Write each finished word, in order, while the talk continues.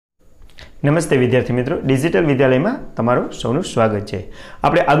નમસ્તે વિદ્યાર્થી મિત્રો, ડિજિટલ વિદ્યાલયમાં તમારું સૌનું સ્વાગત છે।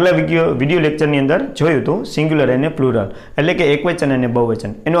 આપણે આગલા વિડિયો લેક્ચરની અંદર જોયું હતું સિંગ્યુલર અને પ્લુરલ એટલે કે એકવચન અને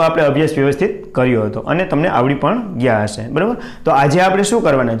બહુવચન એનો આપણે અભ્યાસ વ્યવસ્થિત કર્યો હતો અને તમને આવડી પણ ગયા હશે, બરાબર। તો આજે આપણે શું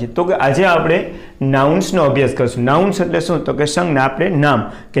કરવાના છે તો કે આજે આપણે નાઉન્સનો અભ્યાસ કરશું। નાઉન્સ એટલે શું તો કે સંજ્ઞા, આપણે નામ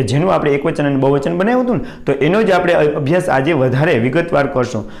કે જેનું આપણે એકવચન અને બહુવચન બનાવ્યું હતું ને તો એનો જ આપણે અભ્યાસ આજે વધારે વિગતવાર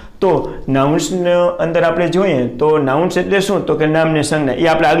કરશું। તો નાઉન્સનો અંદર આપણે જોઈએ તો નાઉન્સ એટલે શું તો કે નામ ને સંજ્ઞા એ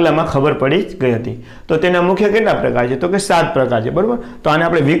આપણે આગલામાં ખબર પડી ગઈ હતી। તો તેના મુખ્ય કેટલા પ્રકાર છે તો કે 7 પ્રકાર છે, બરાબર। તો આને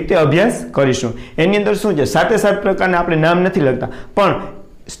આપણે વિગતે અભ્યાસ કરીશું। એની અંદર શું છે 7 પ્રકારના આપણે નામ નથી લખતા પણ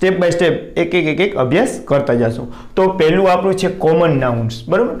સ્ટેપ બાય સ્ટેપ એક અભ્યાસ કરતા જશું। તો પહેલું આપણું છે કોમન નાઉન્સ,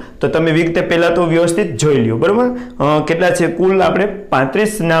 બરાબર। તો તમે વિગતે પહેલા તો વ્યવસ્થિત જોઈ લ્યો, બરાબર। કેટલા છે કુલ આપણે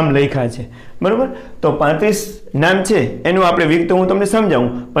 35 નામ લખ્યા છે, બરાબર। તો 35 નામ છે એનું આપણે વિગતે હું તમને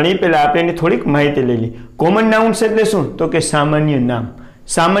સમજાવું પણ એ પહેલા આપણે એની થોડીક માહિતી લઈ લઈએ। કોમન નાઉન્સ એટલે શું તો કે સામાન્ય નામ।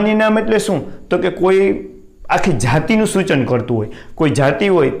 સામાન્ય નામ એટલે શું તો કે કોઈ આખી જાતિનું સૂચન કરતું હોય, કોઈ જાતિ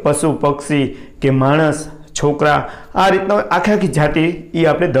હોય, પશુ, પક્ષી કે માણસ, છોકરા, આ રીતના આખી જાતિ એ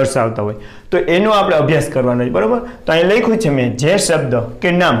આપણે દર્શાવતા હોય તો એનો આપણે અભ્યાસ કરવાનો છે, બરાબર। તો અહીં લખ્યું છે મેં જે શબ્દ કે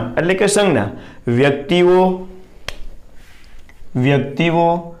નામ એટલે કે સંજ્ઞા વ્યક્તિઓ,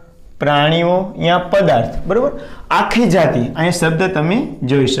 પ્રાણીઓ યા પદાર્થ, બરાબર, આખી જાતિ, અહીં શબ્દ તમે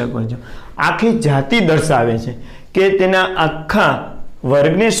જોઈ શકો છો, આખી જાતિ દર્શાવે છે કે તેના આખા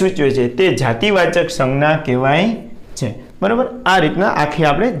વર્ગને સૂચવે છે તે જાતિવાચક સંજ્ઞા કહેવાય છે, બરાબર। આ રીતના આખી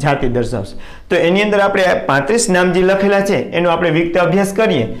આપણે જાતિ દર્શાવશે। તો એની અંદર આપણે 35 નામ જે લખેલા છે એનો આપણે વિગતે અભ્યાસ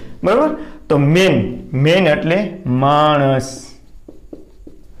કરીએ, બરાબર। તો મેન એટલે માણસ,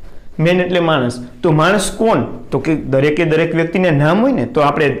 મેન એટલે માણસ। તો માણસ કોણ તો કે દરેક વ્યક્તિને નામ હોય ને તો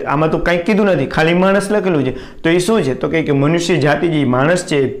આપણે આમાં તો કંઈ કીધું નથી, ખાલી માણસ લખેલું છે તો એ શું છે તો કે મનુષ્ય જાતિ જે માણસ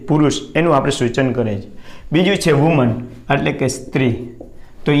છે પુરુષ એનું આપણે સૂચન કરે છે। બીજું છે વુમન એટલે કે સ્ત્રી,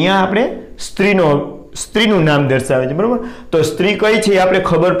 તો અહીંયા આપણે સ્ત્રીનું નામ દર્શાવે છે, બરાબર। તો સ્ત્રી કઈ છે એ આપણે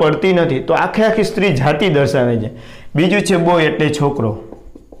ખબર પડતી નથી તો આખી સ્ત્રી જાતિ દર્શાવે છે। બીજું છે બોય એટલે છોકરો,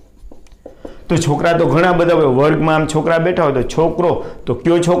 તો છોકરા તો ઘણા બધા હોય, વર્ગમાં આમ છોકરા બેઠા હોય તો છોકરો તો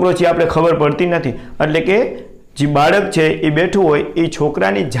કયો છોકરો છે આપણે ખબર પડતી નથી એટલે કે જે બાળક છે એ બેઠું હોય એ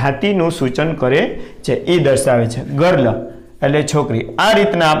છોકરાની જાતિનું સૂચન કરે છે એ દર્શાવે છે। ગર્લ એટલે છોકરી। આ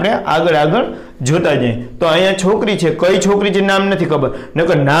રીતના આપણે આગળ જોતા જઈએ તો અહીંયા છોકરી છે, કઈ છોકરી છે નામ નથી ખબર,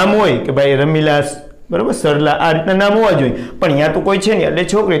 નકર નામ હોય કે ભાઈ રમીલા, બરાબર, સરલા, આ રીતના નામ હોવા જોઈએ પણ અહીંયા તો કોઈ છે નહીં એટલે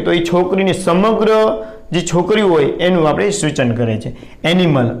છોકરી, તો એ છોકરીની સમગ્ર જે છોકરી હોય એનું આપણે સૂચન કરે છે।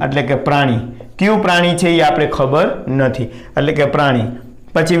 એનિમલ એટલે કે પ્રાણી, કયું પ્રાણી છે એ આપણે ખબર નથી એટલે કે પ્રાણી।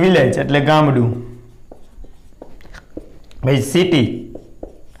 પછી વિલેજ એટલે ગામડું, ભાઈ સિટી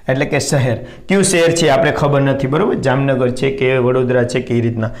એટલે કે શહેર, કયું શહેર છે આપણે ખબર નથી, બરાબર, જામનગર છે કે વડોદરા છે કે એ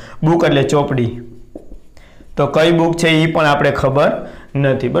રીતના। બુક એટલે ચોપડી, તો કઈ બુક છે એ પણ આપણે ખબર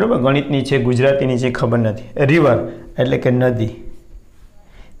નથી, બરાબર, ગણિતની છે, ગુજરાતીની છે, ખબર નથી। રિવર એટલે કે નદી,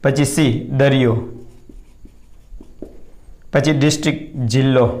 પછી સી દરિયો, પછી ડિસ્ટ્રિક્ટ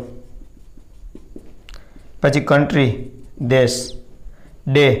જિલ્લો, પછી કન્ટ્રી દેશ,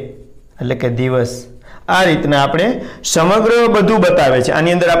 ડે એટલે કે દિવસ। આ રીતના આપણે સમગ્ર બધું બતાવે છે।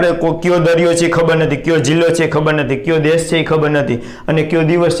 આની અંદર આપણે કયો દરિયો છે ખબર નથી, કયો જિલ્લો છે ખબર નથી, કયો દેશ છે એ ખબર નથી અને કયો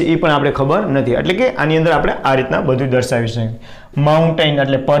દિવસ છે એ પણ આપણે ખબર નથી એટલે કે આની અંદર આપણે આ રીતના બધું દર્શાવી શકીએ। માઉન્ટેન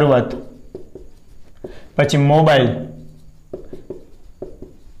એટલે પર્વત, પછી મોબાઈલ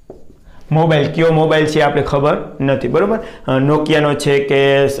કયો મોબાઈલ છે આપણે ખબર નથી, બરાબર, નોકિયાનો છે કે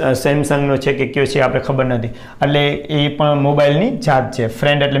સેમસંગનો છે કે કયો છે આપણે ખબર નથી એટલે એ પણ મોબાઈલની જાત છે।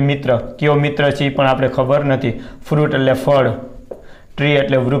 ફ્રેન્ડ એટલે મિત્ર, કયો મિત્ર છે એ પણ આપણે ખબર નથી। ફ્રૂટ એટલે ફળ, ટ્રી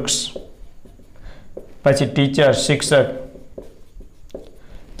એટલે વૃક્ષ, પછી ટીચર શિક્ષક,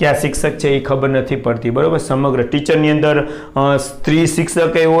 ક્યાં શિક્ષક છે એ ખબર નથી પડતી, બરાબર। સમગ્ર ટીચરની અંદર સ્ત્રી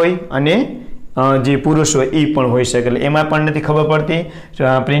શિક્ષક હોય અને જે પુરુષ હોય એ પણ હોઈ શકે એટલે એમાં પણ નથી ખબર પડતી।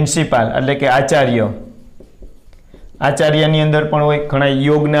 પ્રિન્સિપાલ એટલે કે આચાર્યની અંદર પણ હોય, ઘણા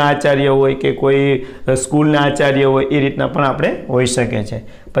યોગના આચાર્ય હોય કે કોઈ સ્કૂલના આચાર્ય હોય એ રીતના પણ આપણે હોઈ શકે છે।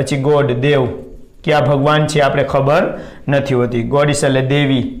 પછી ગોડ દેવ, ક્યાં ભગવાન છે આપણે ખબર નથી હોતી। ગોડિસ એટલે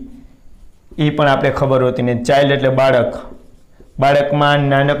દેવી, એ પણ આપણે ખબર હોતી ને। ચાઇલ્ડ એટલે બાળક, બાળકમાં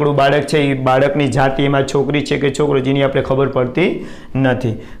નાનકડું બાળક છે એ બાળકની જાતિ એમાં છોકરી છે કે છોકરો જેની આપણે ખબર પડતી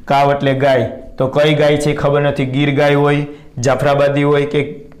નથી। કાવ એટલે ગાય, તો કઈ ગાય છે ખબર નથી, ગીર ગાય હોય, જાફરાબાદી હોય કે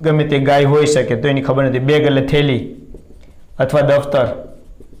ગમે તે ગાય હોઈ શકે તો એની ખબર નથી। બેગ એટલે થેલી અથવા દફતર,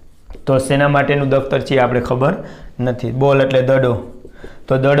 તો શેના માટેનું દફતર છે આપણે ખબર નથી। બોલ એટલે દડો,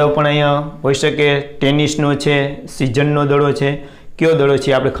 તો દડો પણ અહીંયા હોઈ શકે, ટેનિસનો છે, સિઝનનો દડો છે, કયો દડો છે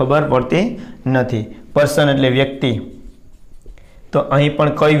આપણે ખબર પડતી નથી। પર્સન એટલે વ્યક્તિ, તો અહીં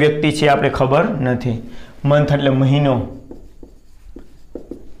પણ કઈ વ્યક્તિ છે આપણે ખબર નથી। મંથ એટલે મહિનો,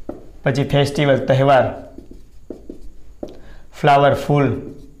 પછી ફેસ્ટિવલ તહેવાર, ફ્લાવર ફૂલ,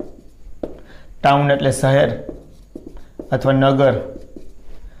 ટાઉન એટલે શહેર અથવા નગર,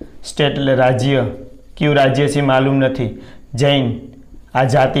 સ્ટેટ એટલે રાજ્ય, કયું રાજ્ય છે માલુમ નથી, જૈન આ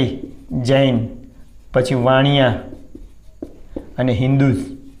જાતિ જૈન, પછી વાણિયા અને હિન્દુઝ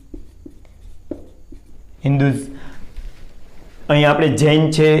અહીં આપણે જૈન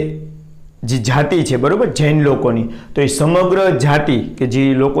છે જે જાતિ છે બરાબર જૈન લોકોની તો એ સમગ્ર જાતિ કે જે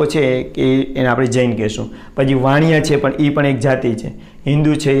લોકો છે કે એને આપણે જૈન કહેશું. પછી વાણિયા છે પણ એ પણ એક જાતિ છે.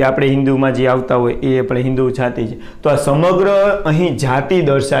 હિન્દુ છે એ આપણે હિન્દુમાં જે આવતા હોય એ આપણે હિન્દુ જાતિ છે. તો આ સમગ્ર અહીં જાતિ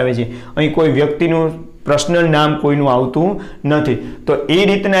દર્શાવે છે. અહીં કોઈ વ્યક્તિનું પર્સનલ નામ કોઈનું આવતું નથી. તો એ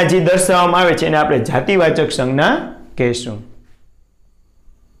રીતના જે દર્શાવવામાં આવે છે એને આપણે જાતિવાચક સંજ્ઞા કહેશું.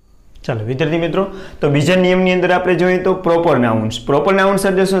 ચાલો વિદ્યાર્થી મિત્રો, તો બીજા નિયમની અંદર આપણે જોઈએ તો પ્રોપર નાઉન્સ. પ્રોપર નાઉન્સ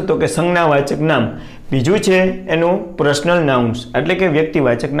એટલે શું? તો કે સંજ્ઞાવાચક નામ. બીજું છે એનું પર્સનલ નાઉન્સ એટલે કે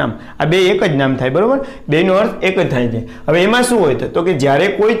વ્યક્તિવાચક નામ. આ બે એક જ નામ થાય બરોબર, બેનો અર્થ એક જ થાય છે. હવે એમાં શું હોય તો કે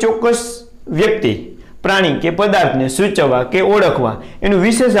જ્યારે કોઈ ચોક્કસ વ્યક્તિ પ્રાણી કે પદાર્થને સૂચવવા કે ઓળખવા એનું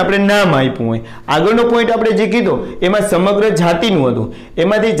વિશેષ આપણે નામ આપ્યું હોય. આગળનો પોઈન્ટ આપણે જે કીધો એમાં સમગ્ર જાતિનું હતું,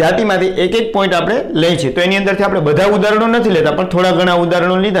 એમાંથી જાતિમાંથી એક એક પોઈન્ટ આપણે લઈએ છીએ. તો એની અંદરથી આપણે બધા ઉદાહરણો નથી લેતા પણ થોડા ઘણા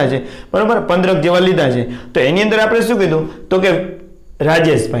ઉદાહરણો લીધા છે બરાબર, 15 જેવા લીધા છે. તો એની અંદર આપણે શું કીધું તો કે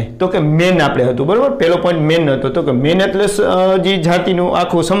રાજેશભાઈ, તો કે મેન આપણે હતું બરાબર, પહેલો પોઈન્ટ મેન હતો. તો કે મેન એટલે જે જાતિનું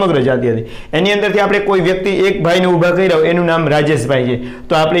આખું સમગ્ર જાતિ હતી એની અંદરથી આપણે કોઈ વ્યક્તિ એક ભાઈને ઊભા કર્યા હોય એનું નામ રાજેશભાઈ છે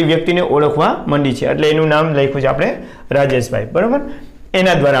તો આપણે એ વ્યક્તિને ઓળખવા માંડી છે એટલે એનું નામ લખ્યું છે આપણે રાજેશભાઈ બરાબર,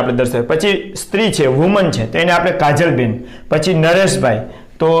 એના દ્વારા આપણે દર્શાવ્યું. પછી સ્ત્રી છે વુમન છે તો એને આપણે કાજલબેન. પછી નરેશભાઈ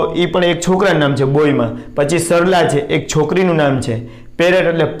તો એ પણ એક છોકરાનું નામ છે બોયમાં. પછી સરલા છે એક છોકરીનું નામ છે. પેરેટ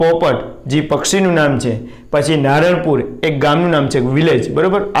એટલે પોપટ જે પક્ષીનું નામ છે. પછી નારણપુર એક ગામનું નામ છે વિલેજ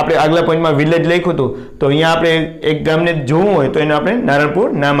બરાબર, આપણે આગલા પોઈન્ટમાં વિલેજ લખ્યું હતું તો અહીંયા આપણે એક ગામને જોવું હોય તો એને આપણે નારણપુર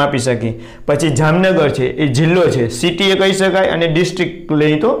નામ આપી શકીએ. પછી જામનગર છે એ જિલ્લો છે, સિટી એ કહી શકાય અને ડિસ્ટ્રિક્ટ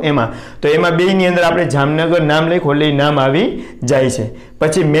લઈ તો એમાં બેની અંદર આપણે જામનગર નામ લખ્યું એટલે એ નામ આવી જાય છે.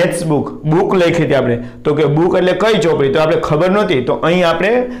 પછી મેથ્સ બુક લખી હતી આપણે તો કે બુક એટલે કઈ ચોપડી તો આપણે ખબર નહોતી તો અહીં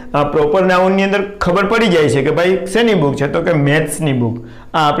આપણે પ્રોપર નાઉનની અંદર ખબર પડી જાય છે કે ભાઈ શેની બુક છે તો કે મેથ્સની બુક,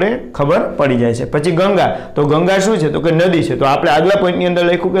 આ આપણે ખબર પડી જાય છે. પછી ગંગા તો ગંગા શું છે તો કે નદી છે તો આપણે આગલા પોઈન્ટની અંદર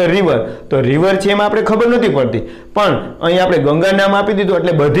લખ્યું કે રિવર તો રિવર છે એમાં આપણે ખબર નથી પડતી પણ અહીં આપણે ગંગા નામ આપી દીધું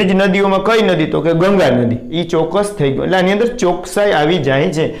એટલે બધી જ નદીઓમાં કઈ નદી તો કે ગંગા નદી, એ ચોક્કસ થઈ ગયું એટલે આની અંદર ચોકસાઈ આવી જાય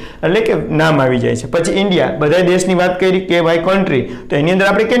છે એટલે કે નામ આવી જાય છે. પછી ઇન્ડિયા બધા દેશની વાત કરી કે ભાઈ કન્ટ્રી તો એની અંદર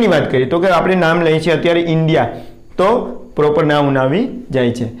આપણે કેની વાત કરી તો કે આપણે નામ લઈએ છીએ અત્યારે ઇન્ડિયા તો પ્રોપર નાઉન આવી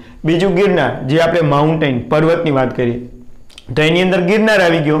જાય છે. બીજું ગિરનાર જે આપણે માઉન્ટેન પર્વતની વાત કરી તો એની અંદર ગિરનાર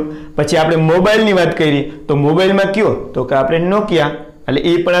આવી ગયો. પછી આપણે મોબાઈલની વાત કરી તો મોબાઈલમાં કયો તો કે આપણે નોકિયા એટલે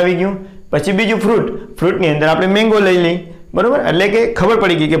એ પણ આવી ગયું. પછી બીજું ફ્રૂટની અંદર આપણે મેંગો લઈ લઈ બરાબર, એટલે કે ખબર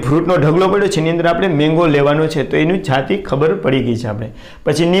પડી ગઈ કે ફ્રૂટનો ઢગલો પડ્યો છે એની અંદર આપણે મેંગો લેવાનો છે તો એનું જાતિ ખબર પડી ગઈ છે આપણે.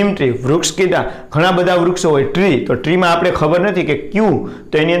 પછી નીમ ટ્રી વૃક્ષ કીધા, ઘણા બધા વૃક્ષો હોય ટ્રી તો ટ્રીમાં આપણે ખબર નથી કે ક્યું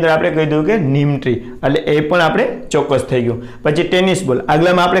તો એની અંદર આપણે કહી દઉં કે નીમ ટ્રી એટલે એ પણ આપણે ચોક્કસ થઈ ગયું. પછી ટેનિસ બોલ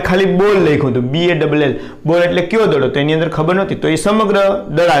આગલામાં આપણે ખાલી બોલ લખ્યું હતું BALL બોલ એટલે કયો દડો તો એની અંદર ખબર નથી તો એ સમગ્ર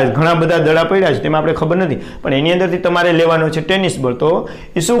દડા ઘણા બધા દડા પડ્યા છે તેમાં આપણે ખબર નથી પણ એની અંદરથી તમારે લેવાનો છે ટેનિસ બોલ તો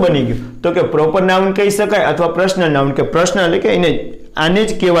એ શું બની ગયું તો કે પ્રોપર નાઉન કહી શકાય અથવા પર્સનલ નાઉન કે પ્રશ્ન એટલે કે એને આને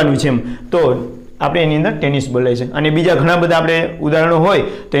જ કહેવાનું છે એમ તો આપણે એની અંદર ટેનિસ બોલાય છે. અને બીજા ઘણા બધા આપણે ઉદાહરણો હોય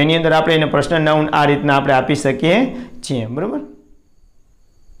તો એની અંદર આપણે એને પર્સનલ નાઉન આ રીતના આપણે આપી શકીએ છીએ બરાબર.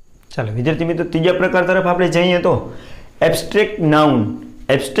 ચાલો વિદ્યાર્થી મિત્રો ત્રીજા પ્રકાર તરફ આપણે જઈએ તો એબ્સ્ટ્રેક્ટ નાઉન.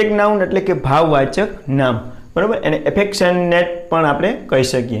 એબ્સ્ટ્રેક્ટ નાઉન એટલે કે ભાવવાચક નામ બરાબર, એને એફેક્શનેટ પણ આપણે કહી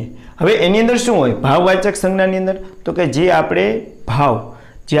શકીએ. હવે એની અંદર શું હોય ભાવવાચક સંજ્ઞાની અંદર તો કે જે આપણે ભાવ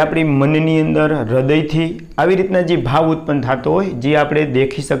જે આપણી મનની અંદર હૃદયથી આવી રીતના જે ભાવ ઉત્પન્ન થતો હોય જે આપણે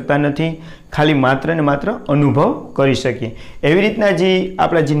દેખી શકતા નથી ખાલી માત્ર ને માત્ર અનુભવ કરી શકીએ એવી રીતના જે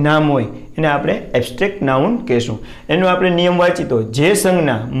આપણા જે નામ હોય એને આપણે એબ્સ્ટ્રેક્ટ નાઉન કહેશું. એનો આપણે નિયમ વાંચી તો જે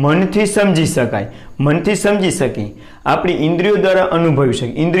સંજ્ઞા મનથી સમજી શકાય આપણી ઇન્દ્રિયો દ્વારા અનુભવી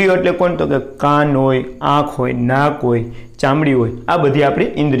શકીએ. ઇન્દ્રિયો એટલે કોણ તો કે કાન હોય, આંખ હોય, નાક હોય, ચામડી હોય, આ બધી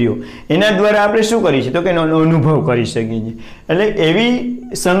આપણી ઇન્દ્રિયો એના દ્વારા આપણે શું કરીએ છીએ તો કે એનો અનુભવ કરી શકીએ છીએ. એટલે એવી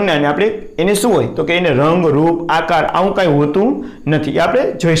સંજ્ઞાને આપણે એને શું હોય તો કે એને રંગ રૂપ આકાર આવું કાંઈ હોતું નથી, આપણે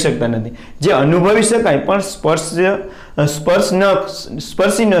જોઈ શકતા નથી. જે અનુભવી શકાય પણ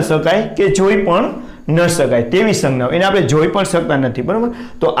સ્પર્શી ન શકાય કે જોઈ પણ ન શકાય તેવી સંજ્ઞાઓ એને આપણે જોઈ પણ શકતા નથી બરાબર.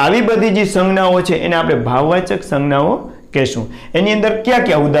 તો આવી બધી જે સંજ્ઞાઓ છે એને આપણે ભાવવાચક સંજ્ઞાઓ કહેશું. એની અંદર ક્યાં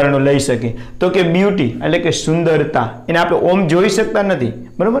ક્યાં ઉદાહરણો લઈ શકીએ તો કે બ્યુટી એટલે કે સુંદરતા એને આપણે ઓમ જોઈ શકતા નથી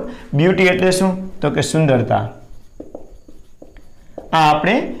બરાબર. બ્યુટી એટલે શું તો કે સુંદરતા, આ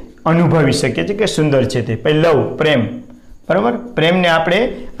આપણે અનુભવી શકીએ છીએ કે સુંદર છે તે. પછી લવ પ્રેમ બરાબર. પ્રેમને આપણે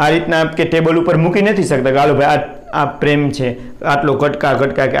આ રીતના કે ટેબલ ઉપર મૂકી નથી શકતા કે હાલો ભાઈ આ પ્રેમ છે, આટલો કટકા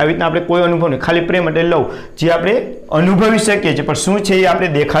કે આવી રીતના આપણે કોઈ અનુભવ નહીં. ખાલી પ્રેમ એટલે લવ, જે આપણે અનુભવી શકીએ છીએ પણ શું છે એ આપણે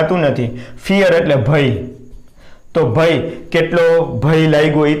દેખાતું નથી. ફિયર એટલે ભય. તો ભય, કેટલો ભય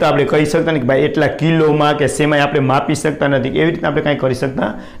લાગ્યો એ તો આપણે કહી શકતા નથી કે ભાઈ એટલા કિલોમાં કે સેમાં આપણે માપી શકતા નથી. એવી રીતના આપણે કાંઈ કરી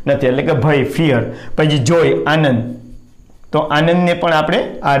શકતા નથી. એટલે કે ભય, ફિયર. પછી જોય, આનંદ. તો આનંદને પણ આપણે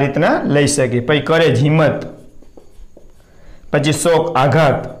આ રીતના લઈ શકીએ. પછી કરેજ, હિંમત. પછી શોક,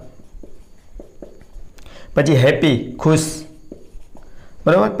 આઘાત. પછી હેપી, ખુશ.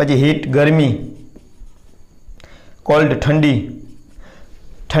 બરાબર. પછી હીટ, ગરમી. કોલ્ડ, ઠંડી.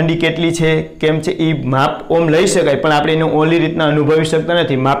 ઠંડી કેટલી છે, કેમ છે એ માપ ઓમ લઈ શકાય પણ આપણે એને ઓલી રીતના અનુભવી શકતા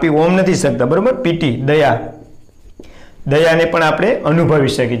નથી, માપી ઓમ નથી શકતા. બરાબર. પીટી, દયા. દયાને પણ આપણે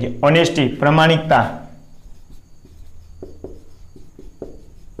અનુભવી શકીએ છીએ. ઓનેસ્ટી, પ્રામાણિકતા.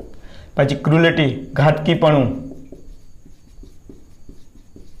 પછી ક્રુએલિટી, ઘાતકીપણું.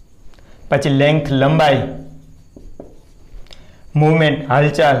 પછી લેન્થ, લંબાઈ. મૂવમેન્ટ,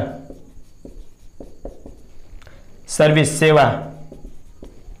 હાલચાલ. સર્વિસ, સેવા.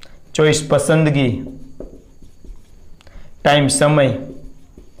 ચોઈસ, પસંદગી. ટાઈમ, સમય.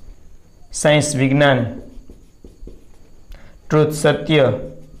 સાયન્સ, વિજ્ઞાન. ટ્રુથ, સત્ય.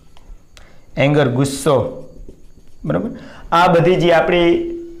 એંગર, ગુસ્સો. બરાબર. આ બધી જે આપણી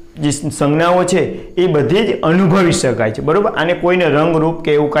જે સંજ્ઞાઓ છે એ બધી જ અનુભવી શકાય છે. બરાબર. આને કોઈને રંગરૂપ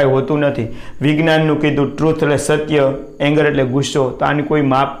કે એવું કાંઈ હોતું નથી. વિજ્ઞાનનું કીધું, ટ્રુથ એટલે સત્ય, એંગર એટલે ગુસ્સો. તો આની કોઈ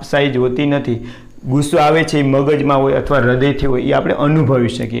માપ સાઈઝ હોતી નથી. ગુસ્સો આવે છે એ મગજમાં હોય અથવા હૃદયથી હોય એ આપણે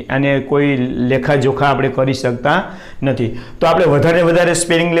અનુભવી શકીએ. આને કોઈ લેખાજોખા આપણે કરી શકતા નથી. તો આપણે વધારે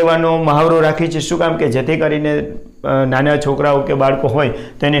સ્પેલિંગ લેવાનો મહાવરો રાખીએ છીએ. શું કામ? કે જેથી કરીને નાના છોકરાઓ કે બાળકો હોય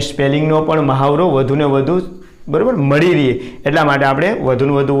તો એને સ્પેલિંગનો પણ મહાવરો વધુને વધુ બરાબર મળી રહે. એટલા માટે આપણે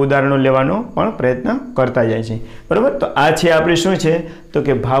વધુને વધુ ઉદાહરણો લેવાનો પણ પ્રયત્ન કરતા જાય છે. બરાબર. તો આ છે આપણે શું છે તો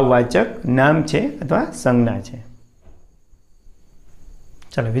કે ભાવવાચક નામ છે અથવા સંજ્ઞા છે.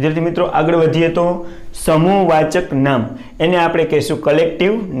 ચાલો વિદ્યાર્થી મિત્રો આગળ વધીએ તો સમૂહવાચક નામ એને આપણે કહીશું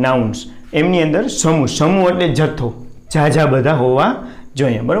કલેક્ટિવ નાઉન્સ. એમની અંદર સમૂહ એટલે જથ્થો, ઝાઝા બધા હોવા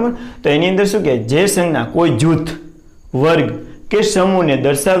જોઈએ. બરાબર. તો એની અંદર શું કહે, જે સંજ્ઞા કોઈ જૂથ, વર્ગ કે સમૂહને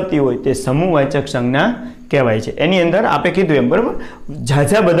દર્શાવતી હોય તે સમૂહવાચક સંજ્ઞા કહેવાય છે. એની અંદર આપણે કીધું એમ બરાબર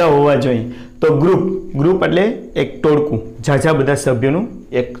ઝાઝા બધા હોવા જોઈએ. તો ગ્રુપ એટલે એક ટોળકું, ઝાઝા બધા સભ્યોનું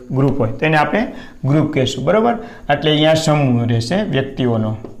એક ગ્રુપ હોય તો એને આપણે ગ્રુપ કહીશું. બરાબર. એટલે અહીંયા સમૂહ રહેશે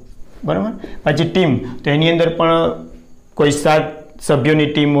વ્યક્તિઓનો. બરાબર. પછી ટીમ, તો એની અંદર પણ કોઈ 7 સભ્યોની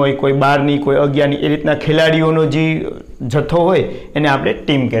ટીમ હોય, કોઈ 12ની, કોઈ 11ની, એ રીતના ખેલાડીઓનો જે જથ્થો હોય એને આપણે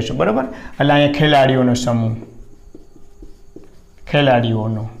ટીમ કહીશું. બરાબર. એટલે અહીંયા ખેલાડીઓનો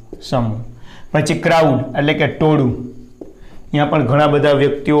સમૂહ. પછી ક્રાઉડ એટલે કે ટોળું. અહીંયા પણ ઘણા બધા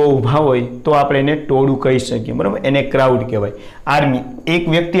વ્યક્તિઓ ઊભા હોય તો આપણે એને ટોળું કહી શકીએ. બરાબર. એને ક્રાઉડ કહેવાય. આર્મી, એક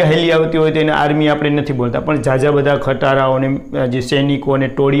વ્યક્તિ હેલી આવતી હોય તો એને આર્મી આપણે નથી બોલતા પણ ઝાઝા બધા ખટારાઓને જે સૈનિકોને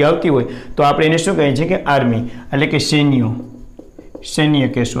ટોળી આવતી હોય તો આપણે એને શું કહીએ છીએ કે આર્મી એટલે કે સૈન્ય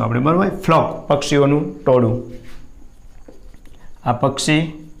કહેશું આપણે. બરાબર. ફ્લોક, પક્ષીઓનું ટોળું. આ પક્ષીઓનું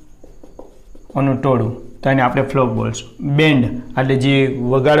ટોળું તો એને આપણે ફ્લોક બોલશું. બેન્ડ એટલે જે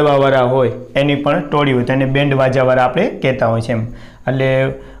વગાડવાવાળા હોય એની પણ ટોળી હોય તો એને બેન્ડ વાજાવાળા આપણે કહેતા હોય છે. એમ એટલે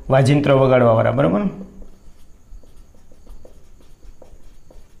વાજિંત્ર વગાડવાવાળા. બરાબર.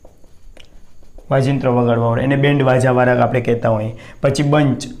 વાજિંત્ર વગાડવાવાળા એને બેન્ડ વાજાવાળા આપણે કહેતા હોઈએ. પછી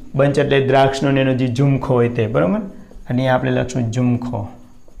બંચ એટલે દ્રાક્ષનો એનો જે ઝુમખો હોય તે. બરાબર. અને આપણે લખશું ઝુમખો.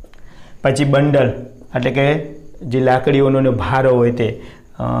 પછી બંડલ એટલે કે જે લાકડીઓનો ભારો હોય તે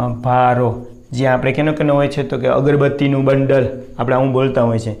ભારો. જે આપણે કેનો હોય છે તો કે અગરબત્તીનું બંડલ આપણે આવું બોલતા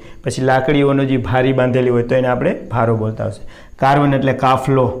હોય છે. પછી લાકડીઓનો જે ભારી બાંધેલી હોય તો એને આપણે ભારો બોલતા હોય છે. કાર્વન એટલે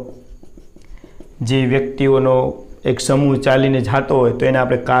કાફલો, જે વ્યક્તિઓનો એક સમૂહ ચાલીને જતો હોય તો એને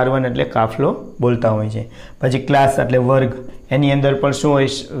આપણે કાર્વન એટલે કાફલો બોલતા હોય છે. પછી ક્લાસ એટલે વર્ગ. એની અંદર પણ શું હોય,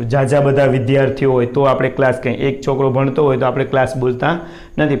 ઝાઝા બધા વિદ્યાર્થીઓ હોય તો આપણે ક્લાસ કહીએ. એક છોકરો ભણતો હોય તો આપણે ક્લાસ બોલતા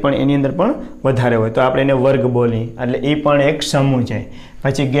નથી પણ એની અંદર પણ વધારે હોય તો આપણે એને વર્ગ બોલીએ. એટલે એ પણ એક સમૂહ છે.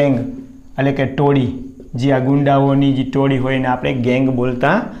 પછી ગેંગ એટલે કે ટોળી, જે આ ગુંડાઓની જે ટોળી હોય એને આપણે ગેંગ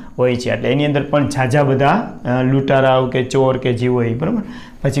બોલતા હોય છે. એટલે એની અંદર પણ ઝાઝા બધા લૂંટારાઓ કે ચોર કે જે હોય. બરાબર.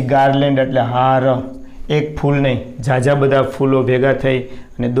 પછી ગાર્લેન્ડ એટલે હાર, એક ફૂલ નહીં, ઝાઝા બધા ફૂલો ભેગા થઈ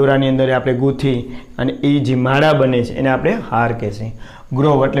અને દોરાની અંદર આપણે ગૂંથી અને એ જે માળા બને છે એને આપણે હાર કહેશે.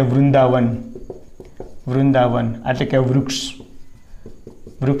 ગ્રોવ એટલે વૃંદાવન એટલે કે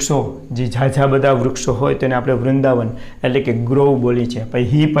વૃક્ષો, જે ઝાઝા બધા વૃક્ષો હોય તેને આપણે વૃંદાવન એટલે કે ગ્રોવ બોલી છે. પછી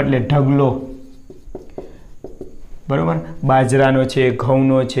હીપ એટલે ઢગલો. બરાબર. બાજરાનો છે,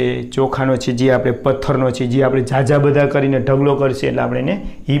 ઘઉંનો છે, ચોખાનો છે, જે આપણે પથ્થરનો છે, જે આપણે ઝાઝા બધા કરીને ઢગલો કરશે એટલે આપણે એને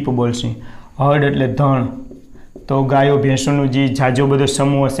હીપ બોલશું. હર્ડ એટલે ધણ, તો ગાયો ભેંસોનું જે જાજો બધો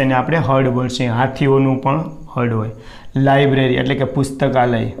સમૂહ હશે એને આપણે હર્ડ બોલશે. હાથીઓનું પણ હર્ડ હોય. લાઇબ્રેરી એટલે કે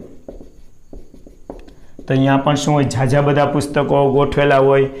પુસ્તકાલય, તો અહીંયા પણ શું હોય, ઝાઝા બધા પુસ્તકો ગોઠવેલા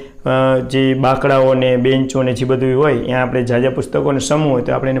હોય, જે બાકડાઓ ને બેન્ચો ને જે બધું હોય, અહીંયા આપણે ઝાઝા પુસ્તકોનો સમૂહ હોય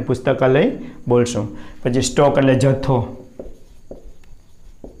તો આપણે એને પુસ્તકાલય બોલશું. પછી સ્ટોક એટલે જથ્થો,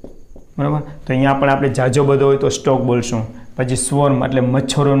 બરાબર, તો અહીંયા પણ આપણે ઝાઝો બધો હોય તો સ્ટોક બોલશું. પછી સ્વર્મ એટલે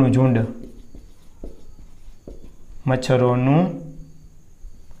મચ્છરોનું ઝુંડ, મચ્છરોનું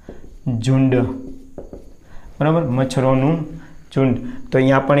ઝુંડ, બરાબર, મચ્છરોનું ઝુંડ, તો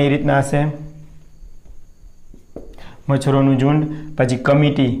અહીંયા પણ એ રીતના હશે, મચ્છરોનું ઝુંડ. પછી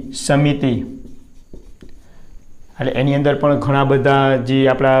કમિટી, સમિતિ, એટલે એની અંદર પણ ઘણા બધા જે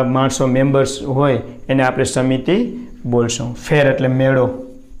આપણા માણસો મેમ્બર્સ હોય એને આપણે સમિતિ બોલશું. ફેર એટલે મેળો,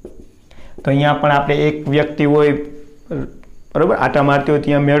 તો અહીંયા પણ આપણે એક વ્યક્તિ હોય, બરાબર, આટા મારતી હોય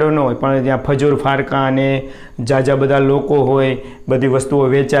ત્યાં મેળો ન હોય, પણ ત્યાં ફજોર ફારકા અને ઝાઝા બધા લોકો હોય, બધી વસ્તુઓ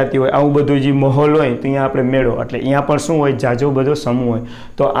વેચાતી હોય, આવું બધું જે માહોલ હોય તો અહીંયા આપણે મેળો, એટલે અહીંયા પણ શું હોય, ઝાઝો બધો સમૂહ હોય.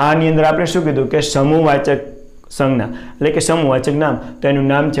 તો આની અંદર આપણે શું કીધું કે સમૂહવાચક સંજ્ઞા એટલે કે સમૂહવાચક નામ, તો એનું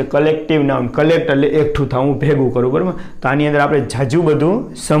નામ છે કલેક્ટિવ નાઉન. કલેક્ટ એટલે એકઠું થવું, ભેગું કરવું, બરાબર. તો આની અંદર આપણે ઝાઝું બધું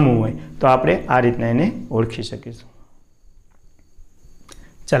સમૂહ હોય તો આપણે આ રીતના એને ઓળખી શકીશું.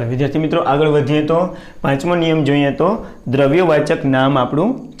 ચાલો વિદ્યાર્થી મિત્રો, આગળ વધીએ તો પાંચમો નિયમ જોઈએ તો દ્રવ્યવાચક નામ આપણું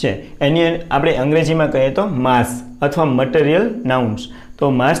છે. એની આપણે અંગ્રેજીમાં કહીએ તો માસ અથવા મટીરિયલ નાઉન્સ.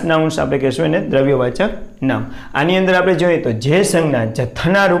 તો માસ નાઉન્સ આપણે કહીશું એને દ્રવ્યવાચક નામ. આની અંદર આપણે જોઈએ તો જે સંજ્ઞા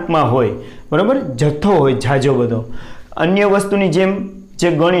જથ્થાના રૂપમાં હોય, બરાબર, જથ્થો હોય ઝાઝો બધો, અન્ય વસ્તુની જેમ જે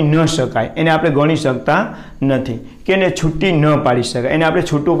ગણી ન શકાય એને આપણે ગણી શકતા નથી, કે એને છૂટી ન પાડી શકાય, એને આપણે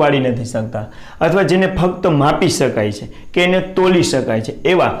છૂટું પાડી નથી શકતા, અથવા જેને ફક્ત માપી શકાય છે કે એને તોલી શકાય છે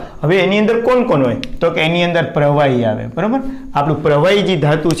એવા. હવે એની અંદર કોણ કોણ હોય તો કે એની અંદર પ્રવાહી આવે, બરાબર. આપણું પ્રવાહી જે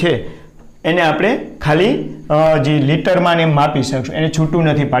ધાતુ છે એને આપણે ખાલી જે લીટરમાં ને માપી શકશું, એને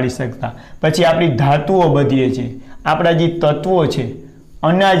છૂટું નથી પાડી શકતા. પછી આપણી ધાતુઓ બધીએ છે, આપણા જે તત્વો છે,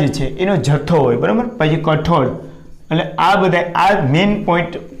 અનાજ છે, એનો જથ્થો હોય, બરાબર. પછી કઠોળ, એટલે આ બધા આ મેઇન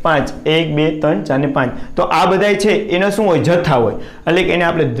પોઈન્ટ 5 1 2 3 4 ને 5, તો આ બધા છે એનો શું હોય, જથ્થા હોય, એટલે કે એને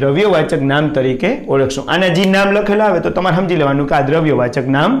આપણે દ્રવ્યવાચક નામ તરીકે ઓળખશું. આના જે નામ લખેલા આવે તો તમારે સમજી લેવાનું કે આ દ્રવ્યવાચક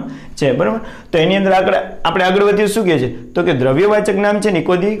નામ છે, બરાબર. તો એની અંદર આપણે આગળ વધીએ શું કહે છે તો કે દ્રવ્યવાચક નામ છે ને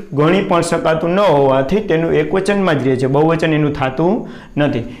કોઈ ગણી પણ શકાતું ન હોવાથી તેનું એકવચનમાં જ રહે છે, બહુવચન એનું થતું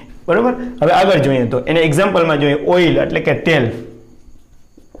નથી, બરાબર. હવે આગળ જોઈએ તો એને એક્ઝામ્પલમાં જોઈએ. ઓઇલ એટલે કે તેલ,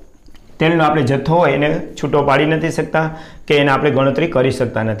 તેલનો આપણે જથ્થો હોય એને છૂટો પાડી નથી શકતા કે એને આપણે ગણતરી કરી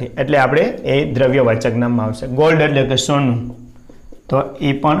શકતા નથી, એટલે આપણે એ દ્રવ્યવાચક નામમાં આવશે. ગોલ્ડ એટલે કે સોનું, તો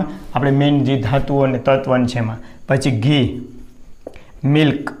એ પણ આપણે મેઇન જે ધાતુઓ અને તત્વન છે એમાં. પછી ઘી,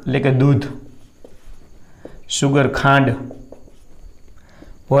 મિલ્ક એટલે કે દૂધ, સુગર ખાંડ,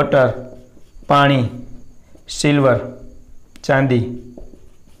 વોટર પાણી, સિલ્વર ચાંદી,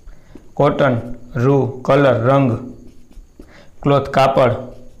 કોટન રૂ કલર રંગ, ક્લોથ કાપડ,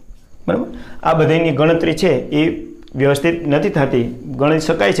 બરાબર. આ બધાની ગણતરી છે એ વ્યવસ્થિત નથી થતી, ગણી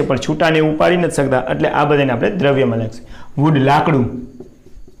શકાય છે પણ છૂટાને એવું પાડી નથી શકતા, એટલે આ બધાને આપણે દ્રવ્યમાં લાગશે. વુડ લાકડું,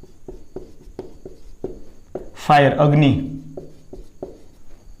 ફાયર અગ્નિ,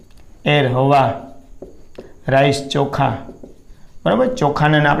 એર હવા, રાઈસ ચોખા, બરાબર.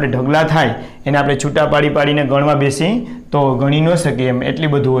 ચોખાના આપણે ઢગલા થાય એને આપણે છૂટા પાડીને ગણવા બેસી તો ગણી ન શકીએ એમ,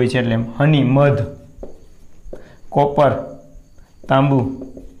 એટલી બધું હોય છે, એટલે એમ. હની મધ, કોપર તાંબુ,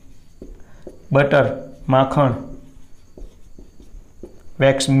 બટર માખણ,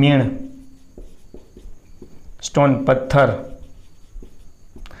 વેક્સ મીણ, સ્ટોન પથ્થર,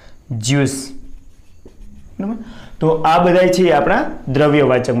 જ્યુસ, બરાબર. તો આ બધા છે એ આપણા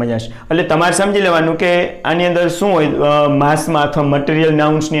દ્રવ્યવાચકમાં જશે. એટલે તમારે સમજી લેવાનું કે આની અંદર શું હોય, માસમાં અથવા મટીરિયલ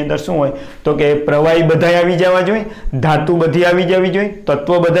નાઉન્સની અંદર શું હોય તો કે પ્રવાહી બધા આવી જવા જોઈએ, ધાતુ બધી આવી જવી જોઈએ,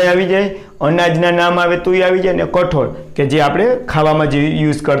 તત્વો બધા આવી જાય, અનાજના નામ આવે તો એ આવી જાય, ને કઠોળ કે જે આપણે ખાવામાં જે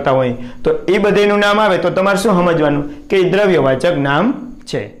યુઝ કરતા હોય તો એ બધાનું નામ આવે તો તમારે શું સમજવાનું કે એ દ્રવ્યવાચક નામ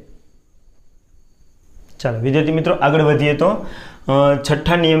છે. ચાલો વિદ્યાર્થી મિત્રો, આગળ વધીએ તો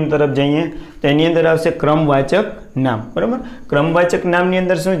છઠ્ઠા નિયમ તરફ જઈએ તો એની અંદર આવશે ક્રમવાચક નામ, બરાબર. ક્રમવાચક નામની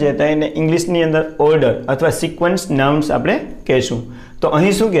અંદર શું છે તો એને ઇંગ્લિશની અંદર ઓર્ડર અથવા સિક્વન્સ નાઉન્સ આપણે કહેશું. તો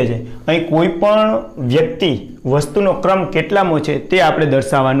અહીં શું કહે છે, અહીં કોઈ પણ વ્યક્તિ વસ્તુનો ક્રમ કેટલામો છે તે આપણે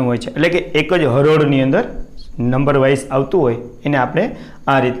દર્શાવવાનું હોય છે, એટલે કે એક જ હરોળની અંદર નંબર વાઇઝ આવતું હોય એને આપણે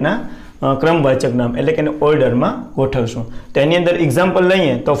આ રીતના ક્રમવાચક નામ એટલે કે એને ઓર્ડરમાં ગોઠવશું. તો એની અંદર એક્ઝામ્પલ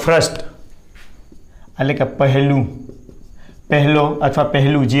લઈએ તો ફર્સ્ટ એટલે કે પહેલું, પહેલો અથવા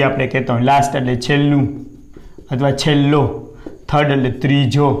પહેલું જે આપણે કહેતા હોય, લાસ્ટ એટલે છેલ્લું અથવા છેલ્લો, થર્ડ એટલે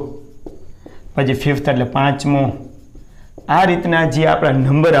ત્રીજો, પછી ફિફ્થ એટલે પાંચમો, આ રીતના જે આપણા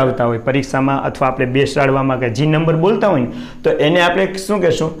નંબર આવતા હોય પરીક્ષામાં અથવા આપણે બેસાડવામાં કે જે નંબર બોલતા હોય ને તો એને આપણે શું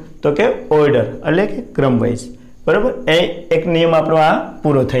કહેશું તો કે ઓર્ડર એટલે કે ક્રમવાઇઝ, બરાબર. એ એક નિયમ આપણો આ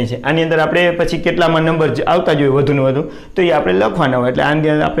પૂરો થાય છે. આની અંદર આપણે પછી કેટલામાં નંબર આવતા જોઈએ વધુ ને વધુ તો એ આપણે લખવાના હોય, એટલે આની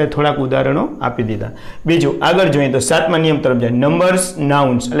અંદર આપણે થોડાક ઉદાહરણો આપી દીધા. બીજું આગળ જોઈએ તો 7મા નિયમ તરફ જાય. નંબર્સ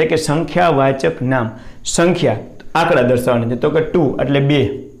નાઉન્સ એટલે કે સંખ્યાવાચક નામ, સંખ્યા આંકડા દર્શાવવાના છે તો કે 2 એટલે 2.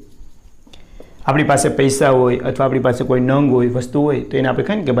 આપણી પાસે પૈસા હોય અથવા આપણી પાસે કોઈ નંગ હોય, વસ્તુ હોય તો એને આપણે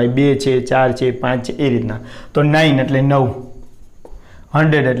કહીએ કે ભાઈ 2 છે, 4 છે, 5 છે, એ રીતના. તો 9 એટલે 9,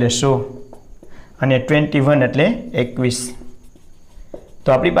 100 એટલે 100 અને 21 એટલે 21. તો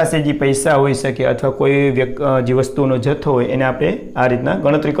આપણી પાસે જે પૈસા હોઈ શકે અથવા કોઈ જે વસ્તુનો જથ્થો હોય એને આપણે આ રીતના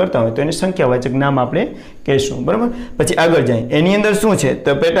ગણતરી કરતા હોય તો એને સંખ્યાવાચક નામ આપણે કહીશું, બરાબર. પછી આગળ જાય એની અંદર શું છે તો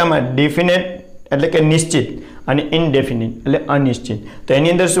પેટામાં ડિફિનેટ એટલે કે નિશ્ચિત અને ઇનડેફિનિટ એટલે અનિશ્ચિત. તો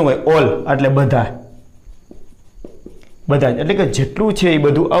એની અંદર શું હોય ઓલ એટલે બધા જ એટલે કે જેટલું છે એ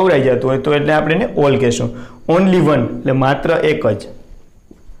બધું આવરાઈ જતું હોય તો એટલે આપણે એને ઓલ કહેશું. ઓનલી વન એટલે માત્ર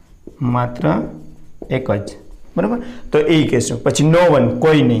એક જ, બરાબર, તો એ કહેશું. પછી નો વન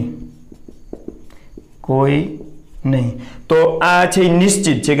કોઈ નહીં. તો આ છે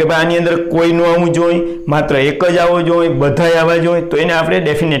નિશ્ચિત છે કે ભાઈ આની અંદર કોઈનું આવવું જોઈએ, માત્ર એક જ આવવો જોઈએ, બધાય આવવા જોઈએ તો એને આપણે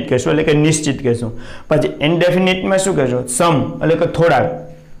ડેફિનેટ કહેશું એટલે કે નિશ્ચિત કહેશું. પછી ઇનડેફિનેટમાં શું કહેશું સમ એટલે કે થોડા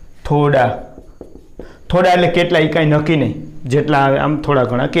એટલે કેટલા એ કાંઈ નક્કી નહીં, જેટલા આવે આમ થોડા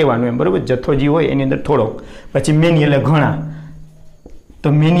ઘણા કહેવાનું એમ, બરાબર. જથ્થો જે હોય એની અંદર થોડોક. પછી મેની એટલે ઘણા, તો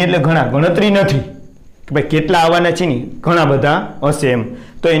મેની એટલે ઘણા, ગણતરી નથી કે ભાઈ કેટલા આવવાના છે ને ઘણા બધા હશે એમ,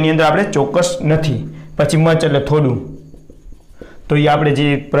 તો એની અંદર આપણે ચોક્કસ નથી. પછી મચ એટલે થોડું, તો એ આપણે જે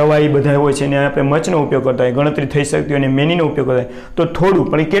પ્રવાહી બધા હોય છે એને આપણે મચનો ઉપયોગ કરતા હોય, ગણતરી થઈ શકતી હોય અને મેનીનો ઉપયોગ કરતા હોય તો થોડું,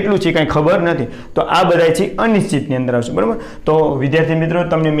 પણ એ કેટલું છે કાંઈ ખબર નથી. તો આ બધા છે અનિશ્ચિતની અંદર આવશે, બરાબર. તો વિદ્યાર્થી મિત્રો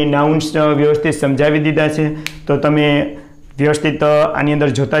તમને મેં નાઉન્સ વ્યવસ્થિત સમજાવી દીધા છે, તો તમે વ્યવસ્થિત આની અંદર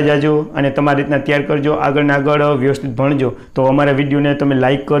જોતા જાજો અને તમારી રીતના તૈયાર કરજો. આગળના આગળ વ્યવસ્થિત ભણજો. તો અમારા વિડીયોને તમે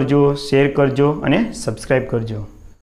લાઇક કરજો, શેર કરજો અને સબસ્ક્રાઈબ કરજો.